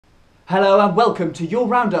Hello and welcome to your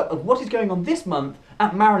roundup of what is going on this month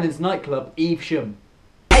at Marilyn's nightclub, Evesham.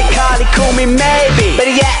 Hey Carly, call me maybe,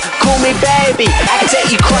 better yet, call me baby. I can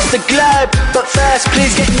take you across the globe, but first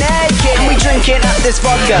please get naked. And we drinking up this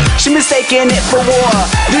vodka, she mistaking it for water.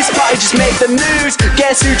 This party just made the news,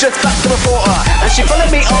 guess who just fucked the reporter? And she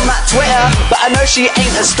followed me on that Twitter, but I know she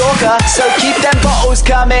ain't a stalker. So keep them bottles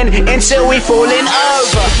coming until we falling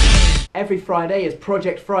over. Every Friday is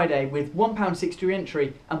Project Friday with £1.60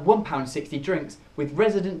 entry and £1.60 drinks with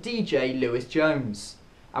resident DJ Lewis Jones.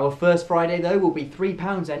 Our first Friday though will be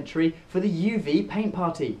 £3 entry for the UV paint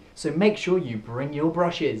party, so make sure you bring your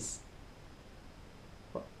brushes.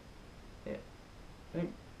 What? Yeah. That's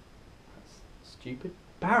stupid.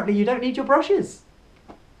 Apparently you don't need your brushes.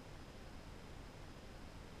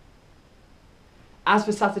 As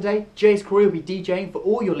for Saturday, Jay's Crew will be DJing for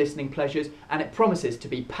all your listening pleasures and it promises to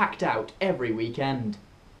be packed out every weekend.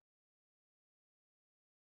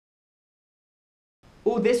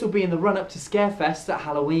 All this will be in the run-up to Scarefest at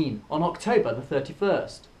Halloween on October the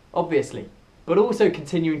 31st, obviously, but also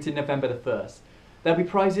continuing to November the 1st. There'll be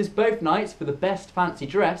prizes both nights for the best fancy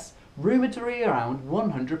dress, rumoured to be around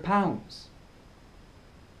 £100.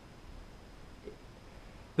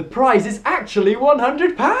 The prize is actually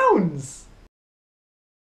 £100!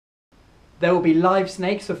 There will be live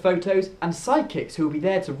snakes for photos and sidekicks who will be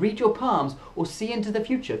there to read your palms or see into the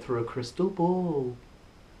future through a crystal ball.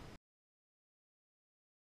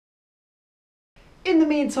 In the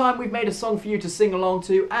meantime, we've made a song for you to sing along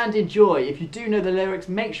to and enjoy. If you do know the lyrics,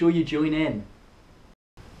 make sure you join in.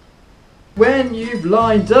 When you've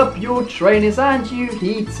lined up your trainers and you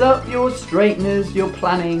heat up your straighteners, you're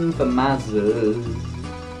planning for Mazzers.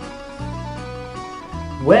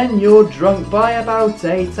 When you're drunk by about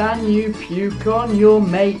 8 and you puke on your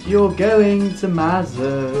mate, you're going to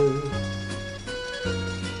Mazzers.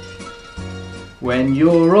 When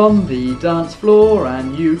you're on the dance floor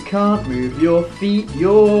and you can't move your feet,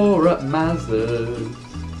 you're at Mazzers.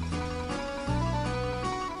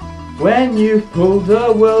 When you've pulled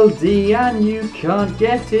a worldie and you can't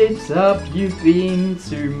get it up, you've been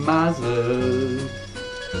to Mazzers.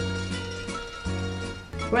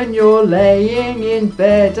 When you're laying in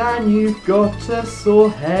bed and you've got a sore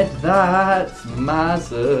head, that's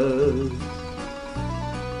Mazzers.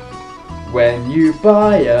 When you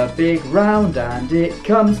buy a big round and it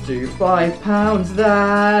comes to £5,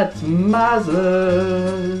 that's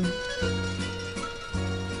Mazzers.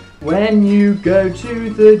 When you go to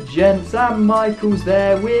the gents and Michael's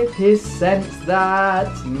there with his cents,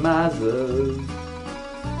 that's Mazzers.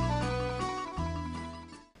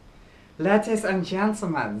 Ladies and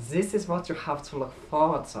gentlemen, this is what you have to look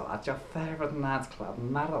forward to at your favourite nightclub,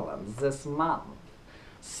 Marilyn, this month.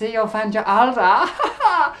 See you when you're older.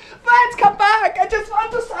 Friends, come back! I just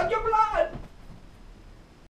want to suck your blood!